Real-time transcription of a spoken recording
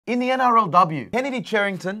In the NRLW, Kennedy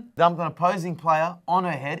Cherrington dumped an opposing player on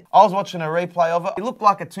her head. I was watching a replay of it. It looked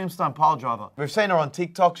like a tombstone pile driver. We've seen her on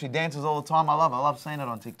TikTok. She dances all the time. I love seeing it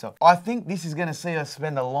on TikTok. I think this is going to see her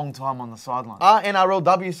spend a long time on the sideline. Are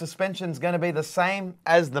NRLW suspensions going to be the same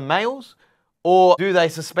as the males? Or do they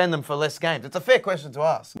suspend them for less games? It's a fair question to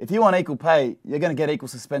ask. If you want equal pay, you're going to get equal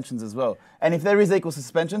suspensions as well. And if there is equal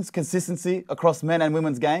suspensions, consistency across men and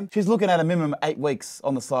women's game, she's looking at a minimum 8 weeks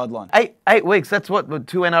on the sideline. Eight weeks? That's what,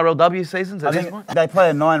 2 NRLW seasons at this point? They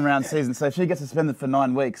play a 9-round season, so if she gets suspended for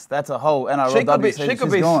 9 weeks, that's a whole NRLW season.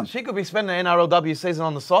 She's gone. She could be spending an NRLW season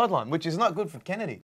on the sideline, which is not good for Kennedy.